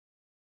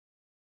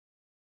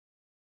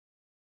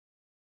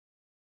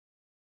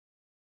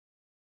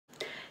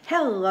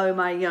Hello,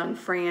 my young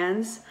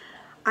friends.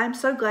 I'm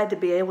so glad to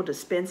be able to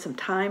spend some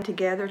time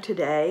together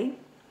today.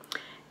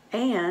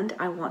 And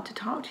I want to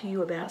talk to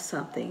you about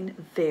something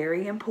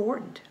very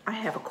important. I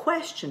have a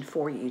question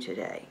for you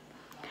today.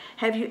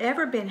 Have you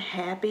ever been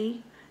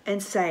happy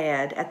and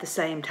sad at the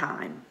same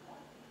time?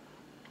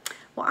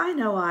 Well, I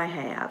know I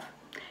have.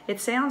 It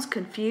sounds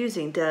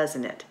confusing,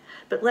 doesn't it?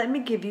 But let me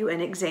give you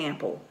an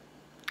example.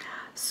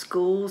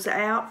 School's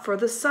out for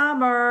the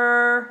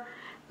summer.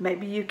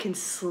 Maybe you can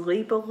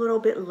sleep a little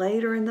bit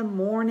later in the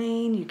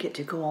morning. You get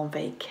to go on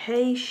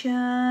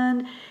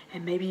vacation,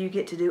 and maybe you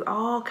get to do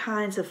all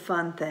kinds of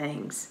fun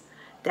things.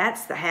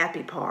 That's the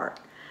happy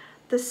part.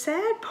 The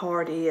sad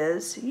part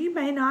is you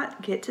may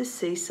not get to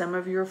see some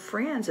of your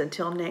friends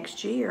until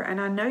next year,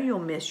 and I know you'll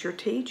miss your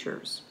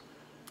teachers.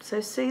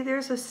 So see,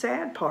 there's a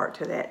sad part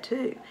to that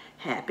too,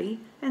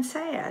 happy and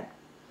sad.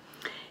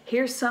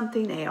 Here's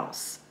something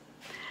else.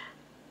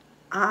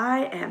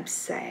 I am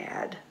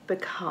sad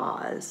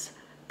because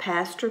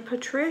Pastor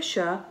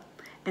Patricia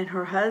and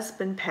her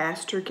husband,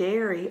 Pastor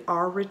Gary,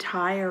 are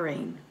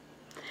retiring.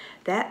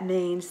 That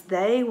means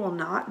they will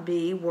not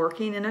be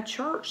working in a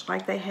church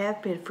like they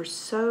have been for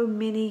so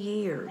many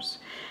years.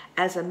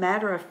 As a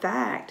matter of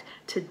fact,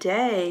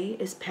 today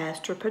is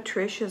Pastor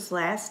Patricia's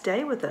last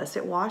day with us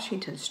at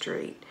Washington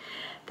Street.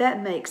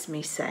 That makes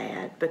me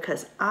sad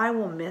because I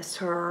will miss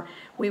her.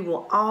 We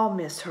will all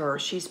miss her.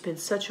 She's been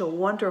such a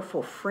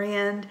wonderful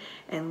friend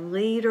and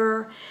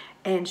leader,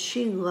 and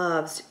she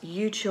loves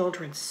you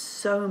children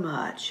so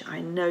much.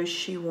 I know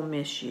she will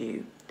miss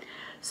you.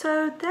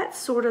 So that's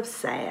sort of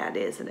sad,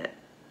 isn't it?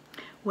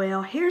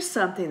 Well, here's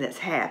something that's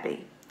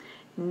happy.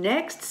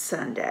 Next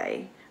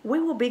Sunday, we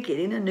will be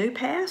getting a new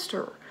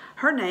pastor.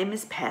 Her name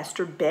is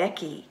Pastor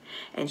Becky,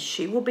 and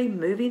she will be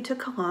moving to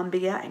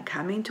Columbia and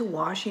coming to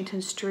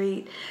Washington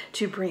Street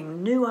to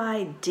bring new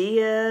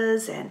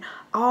ideas and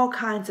all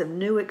kinds of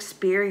new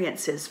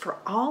experiences for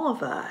all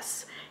of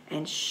us.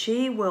 And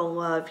she will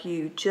love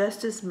you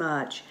just as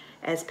much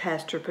as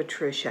Pastor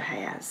Patricia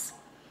has.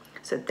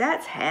 So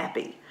that's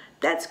happy.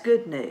 That's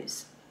good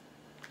news.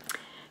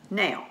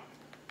 Now,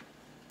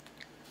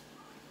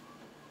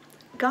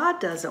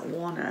 God doesn't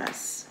want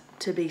us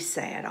to be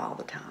sad all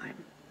the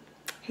time.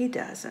 He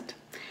doesn't.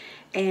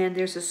 And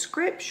there's a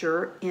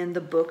scripture in the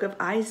book of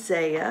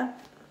Isaiah,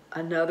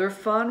 another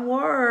fun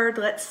word,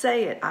 let's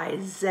say it,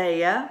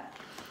 Isaiah.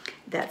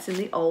 That's in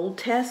the Old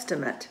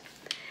Testament.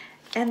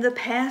 And the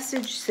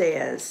passage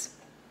says,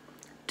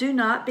 "Do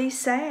not be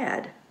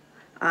sad.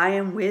 I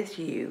am with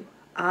you.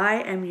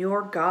 I am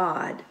your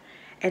God,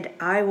 and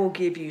I will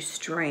give you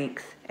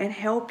strength and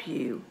help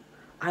you.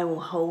 I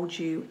will hold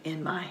you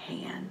in my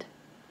hand."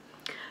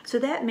 So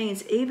that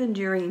means even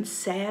during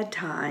sad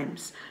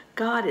times,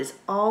 God is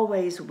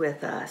always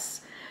with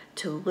us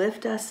to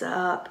lift us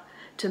up,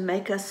 to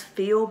make us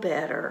feel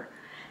better,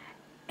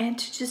 and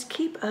to just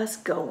keep us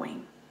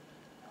going.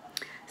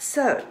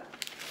 So,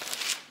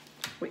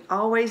 we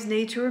always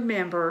need to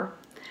remember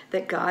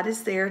that God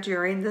is there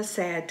during the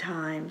sad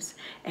times,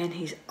 and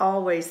He's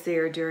always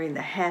there during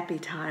the happy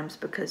times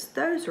because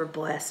those are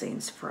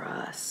blessings for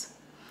us.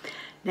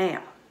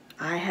 Now,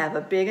 I have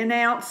a big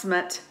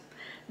announcement.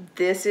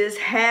 This is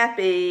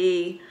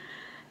happy.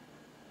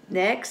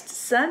 Next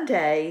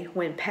Sunday,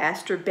 when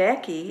Pastor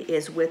Becky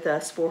is with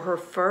us for her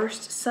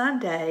first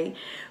Sunday,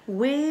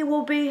 we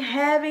will be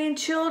having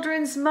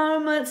children's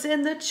moments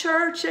in the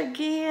church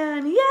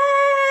again.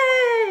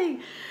 Yay!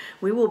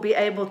 We will be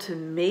able to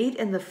meet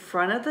in the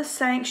front of the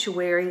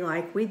sanctuary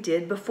like we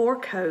did before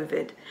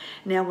COVID.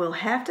 Now we'll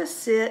have to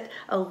sit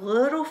a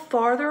little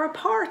farther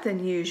apart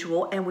than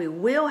usual, and we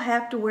will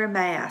have to wear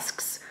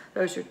masks.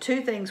 Those are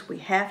two things we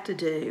have to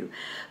do.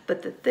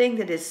 But the thing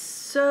that is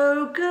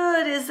so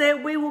good is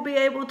that we will be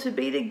able to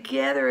be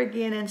together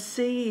again and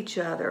see each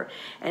other.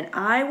 And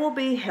I will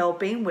be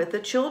helping with the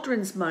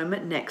children's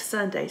moment next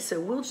Sunday. So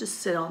we'll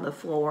just sit on the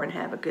floor and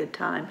have a good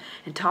time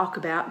and talk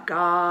about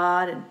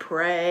God and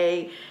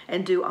pray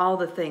and do all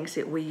the things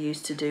that we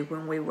used to do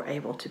when we were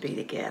able to be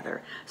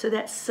together. So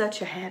that's such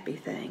a happy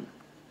thing.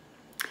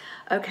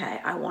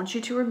 Okay, I want you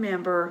to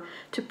remember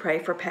to pray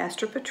for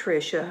Pastor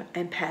Patricia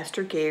and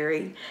Pastor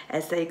Gary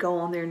as they go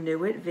on their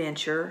new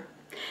adventure.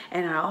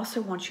 And I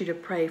also want you to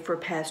pray for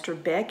Pastor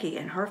Becky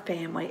and her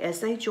family as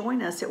they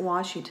join us at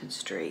Washington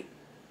Street.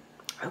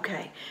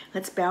 Okay,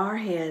 let's bow our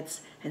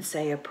heads and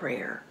say a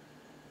prayer.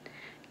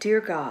 Dear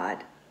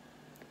God,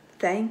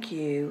 thank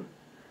you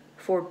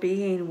for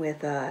being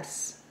with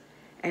us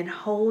and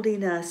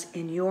holding us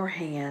in your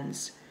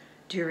hands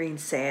during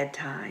sad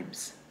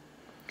times.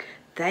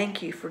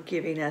 Thank you for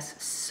giving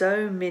us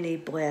so many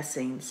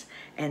blessings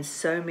and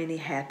so many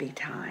happy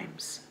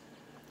times.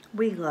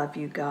 We love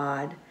you,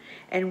 God,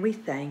 and we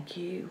thank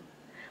you.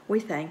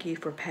 We thank you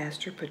for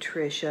Pastor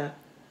Patricia,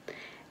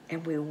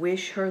 and we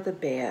wish her the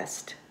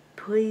best.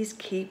 Please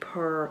keep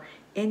her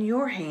in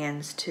your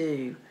hands,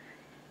 too.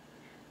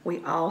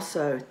 We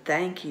also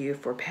thank you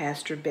for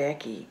Pastor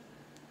Becky.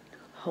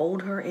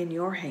 Hold her in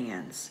your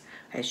hands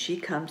as she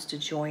comes to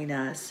join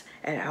us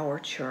at our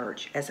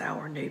church as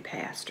our new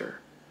pastor.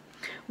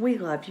 We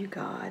love you,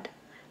 God.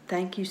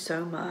 Thank you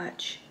so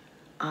much.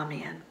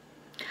 Amen.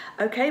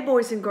 Okay,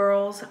 boys and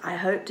girls, I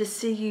hope to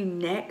see you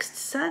next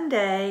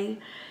Sunday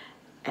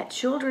at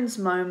Children's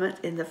Moment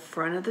in the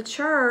front of the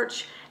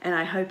church, and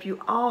I hope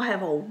you all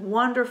have a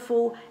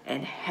wonderful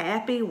and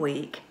happy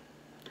week.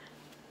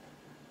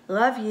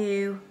 Love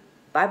you.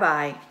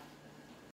 Bye-bye.